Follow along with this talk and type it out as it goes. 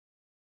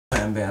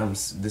Bam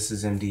Bams? This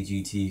is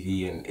MDG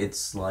TV, and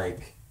it's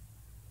like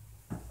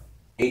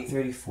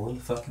 8:34 in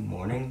the fucking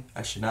morning.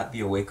 I should not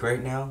be awake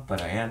right now,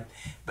 but I am.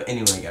 But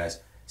anyway,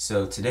 guys,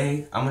 so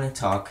today I'm gonna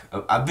talk.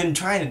 I've been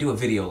trying to do a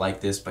video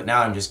like this, but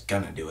now I'm just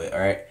gonna do it,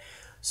 alright?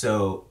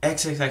 So,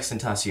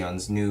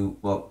 XXXtentacion's new,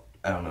 well,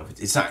 I don't know if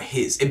it's not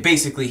his. It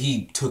basically,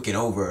 he took it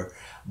over,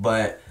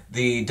 but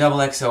the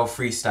XXL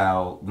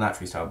freestyle, not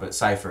freestyle, but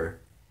Cypher,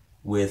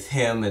 with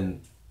him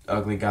and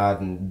Ugly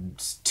God and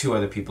two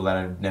other people that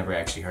I've never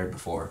actually heard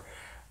before.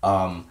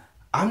 I'm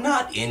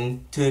not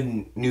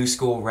into new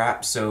school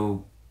rap,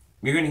 so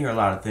you're gonna hear a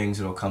lot of things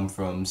that'll come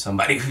from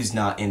somebody who's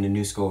not into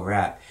new school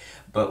rap.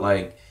 But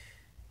like,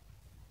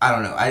 I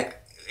don't know.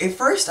 At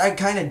first I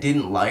kind of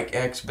didn't like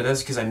X, but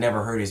that's because I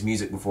never heard his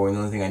music before. And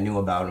the only thing I knew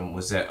about him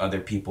was that other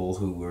people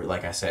who were,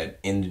 like I said,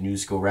 into new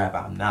school rap.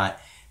 I'm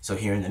not. So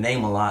hearing the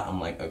name a lot, I'm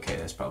like, okay,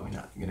 that's probably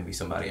not gonna be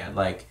somebody I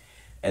like.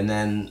 And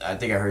then I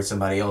think I heard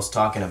somebody else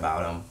talking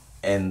about him,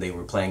 and they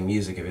were playing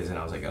music of his, and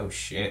I was like, oh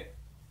shit,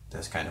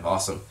 that's kind of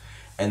awesome.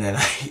 And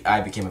then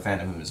I became a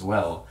fan of him as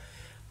well.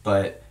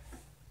 But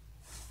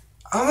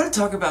I want to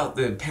talk about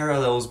the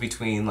parallels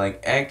between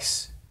like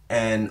X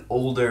and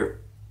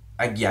older,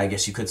 I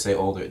guess you could say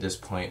older at this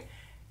point,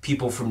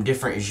 people from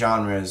different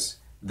genres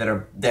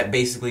that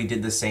basically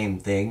did the same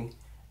thing,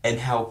 and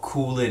how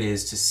cool it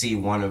is to see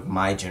one of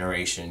my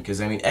generation.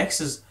 Because I mean,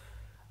 X is,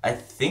 I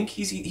think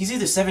he's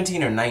either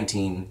 17 or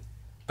 19,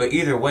 but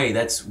either way,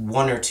 that's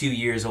 1 or 2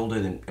 years older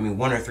than,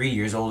 1 or 3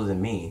 years older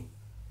than me.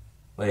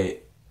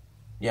 Wait,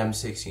 yeah, I'm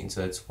 16, so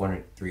that's 1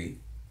 or 3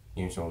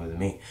 years older than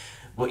me.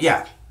 Well,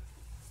 yeah.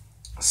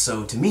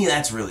 So to me,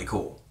 that's really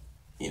cool.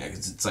 You know,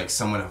 'cause it's like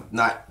someone of,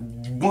 not,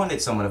 one,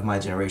 it's someone of my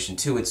generation,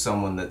 two, it's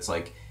someone that's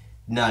like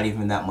not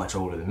even that much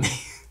older than me.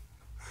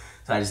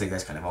 So I just think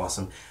that's kind of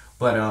awesome.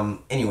 But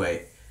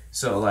anyway,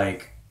 so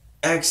like,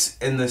 X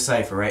in the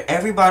Cypher, right?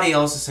 Everybody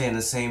else is saying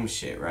the same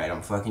shit, right?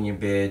 I'm fucking your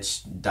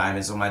bitch,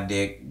 diamonds on my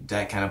dick,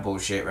 that kind of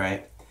bullshit,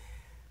 right?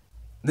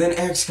 Then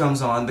X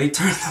comes on, they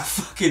turn the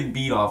fucking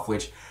beat off,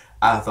 which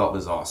I thought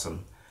was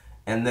awesome.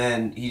 And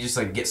then he just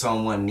like gets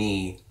on one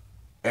knee,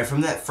 and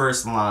from that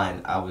first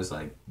line, I was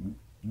like,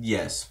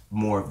 yes,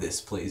 more of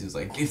this, please. It's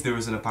like, if there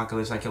was an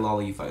apocalypse, I kill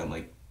all of you, fuck. I'm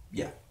like,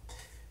 yeah,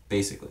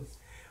 basically.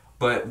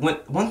 But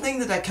one thing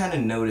that I kind of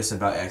noticed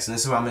about X, and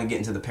this is why I'm going to get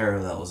into the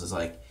parallels, is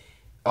like,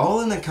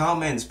 all in the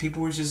comments,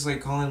 people were just like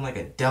calling him like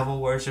a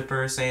devil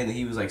worshiper, saying that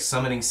he was like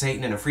summoning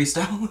Satan in a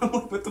freestyle. I'm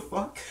like, what the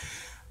fuck?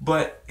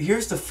 But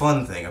here's the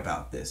fun thing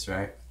about this,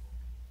 right?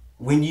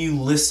 When you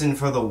listen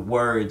for the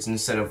words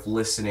instead of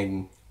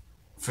listening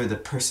for the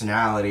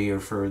personality or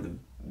for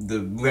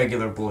the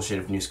regular bullshit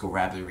of new school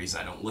rap, the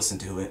reason I don't listen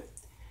to it,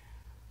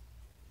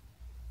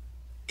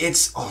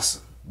 it's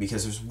awesome.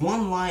 Because there's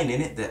one line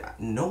in it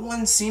that no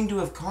one seemed to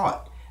have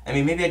caught. I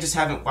mean, maybe I just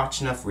haven't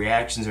watched enough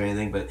reactions or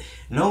anything, but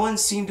no one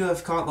seemed to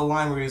have caught the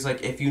line where he was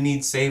like, if you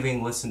need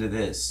saving, listen to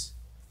this.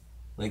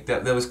 Like,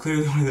 that was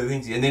clearly one of the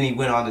things. And then he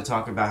went on to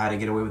talk about how to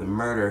get away with a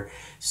murder.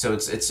 So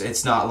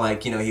it's not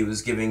like, you know, he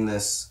was giving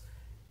this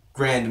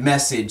grand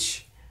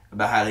message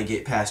about how to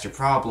get past your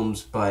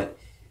problems, but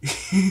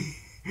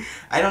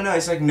I don't know.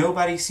 It's like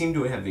nobody seemed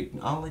to have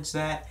acknowledged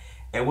that.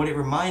 And what it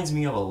reminds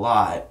me of a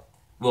lot,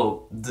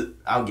 well,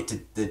 I'll get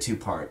to the two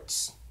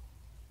parts.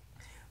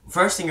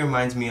 First thing it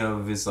reminds me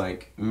of is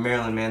like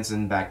Marilyn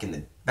Manson back in the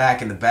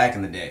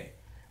day,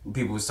 when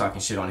people was talking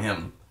shit on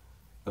him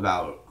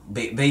about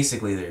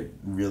basically they're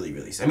really.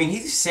 I mean, he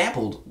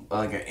sampled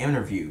like an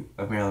interview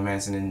of Marilyn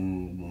Manson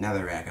in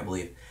Netherrack, I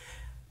believe,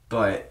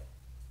 but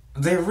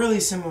they're really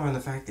similar in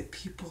the fact that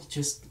people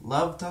just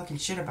love talking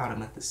shit about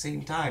him at the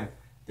same time.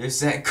 There's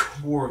that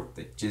core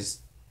that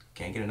just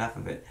can't get enough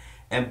of it,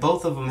 and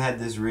both of them had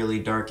this really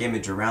dark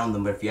image around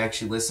them. But if you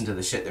actually listen to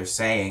the shit they're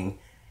saying,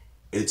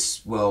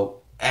 it's, well,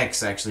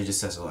 X actually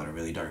just says a lot of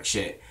really dark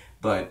shit,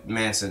 but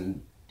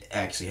Manson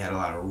actually had a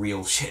lot of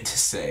real shit to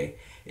say.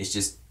 It's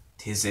just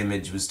his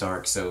image was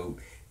dark, so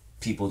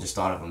people just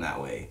thought of him that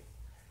way.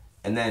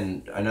 And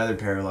then another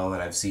parallel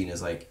that I've seen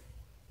is like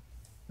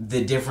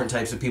the different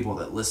types of people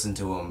that listen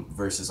to him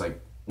versus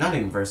like, not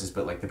even versus,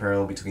 but like the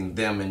parallel between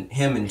them and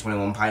him and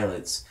 21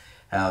 Pilots.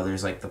 How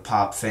there's like the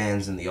pop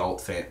fans and the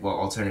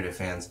alternative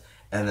fans,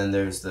 and then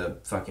there's the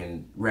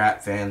fucking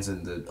rap fans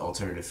and the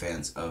alternative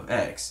fans of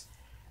X.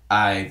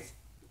 I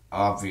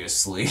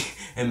obviously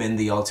am in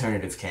the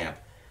alternative camp.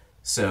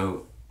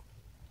 So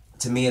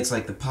to me, it's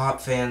like the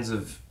pop fans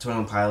of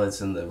 21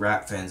 Pilots and the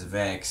rap fans of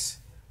X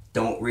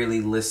don't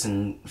really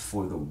listen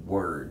for the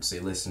words. They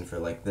listen for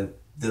like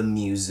the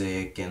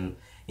music and,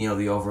 you know,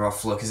 the overall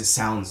flow because it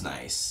sounds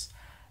nice.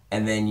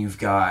 And then you've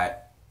got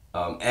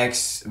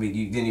X. Then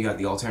you got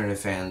the alternative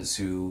fans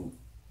who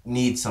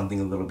need something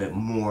a little bit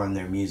more in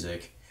their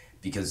music,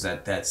 because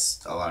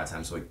that's a lot of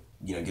times what,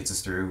 you know, gets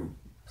us through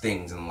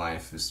things in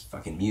life is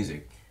fucking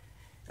music.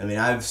 I mean,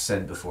 I've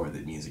said before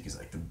that music is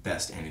like the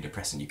best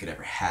antidepressant you could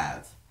ever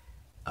have.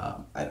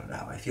 I don't know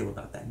how I feel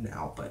about that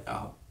now, but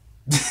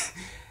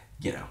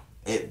you know,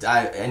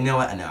 I know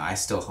I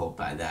still hold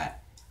by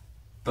that.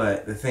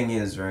 But the thing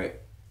is, right,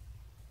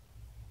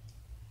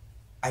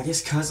 I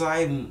guess because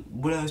I'm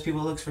one of those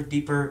people who looks for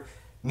deeper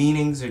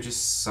meanings or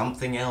just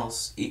something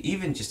else,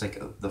 even just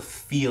like the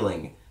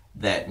feeling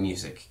that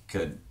music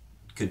could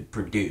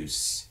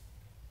produce.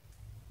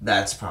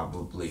 That's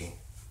probably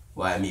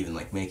why I'm even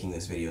like making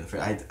this video.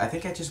 I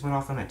think I just went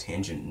off on a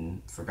tangent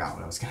and forgot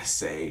what I was gonna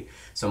say.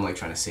 So I'm like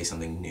trying to say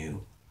something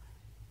new.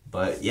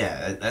 But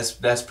yeah,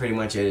 that's pretty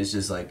much it. It's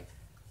just like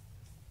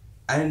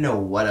I didn't know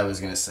what I was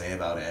gonna say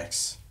about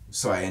X,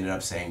 so I ended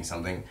up saying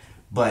something.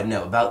 But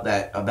no, about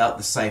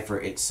the Cypher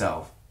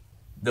itself,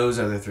 those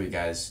other three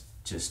guys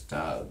just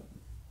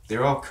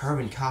they're all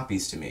carbon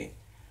copies to me.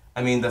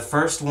 I mean, the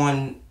first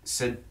one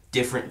said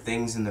different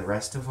things than the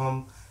rest of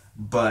them,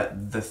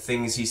 but the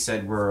things he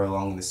said were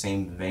along the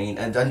same vein.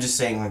 And I'm just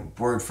saying, like,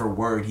 word for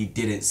word, he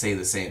didn't say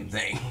the same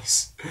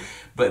things.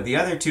 But the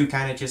other two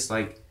kind of just,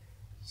 like,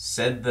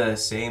 said the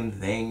same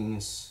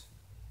things,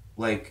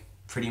 like,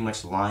 pretty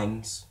much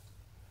lines.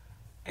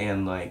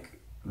 And, like,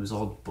 it was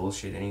all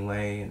bullshit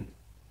anyway, and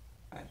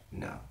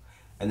no.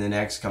 And then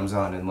X comes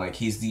on, and, like,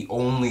 he's the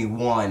only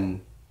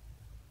one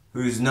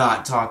who's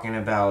not talking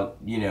about,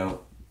 you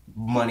know,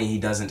 money he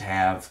doesn't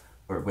have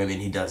or women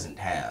he doesn't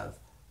have.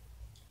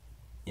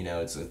 You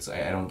know, it's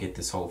I don't get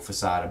this whole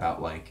facade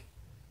about like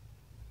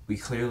we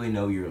clearly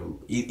know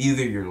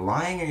either you're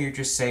lying or you're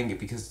just saying it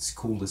because it's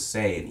cool to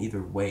say, and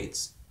either way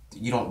it's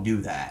you don't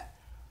do that.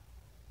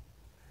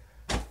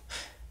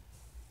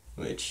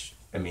 Which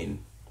I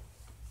mean,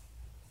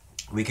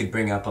 we could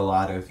bring up a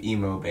lot of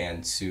emo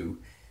bands who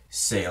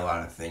say a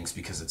lot of things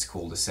because it's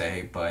cool to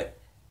say, but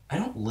I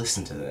don't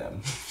listen to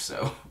them.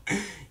 So,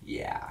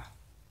 yeah.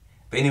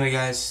 But anyway,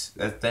 guys,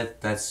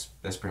 that's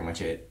pretty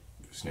much it.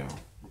 There's no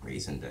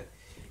reason to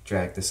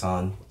drag this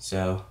on.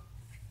 So,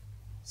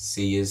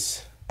 see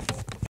yous.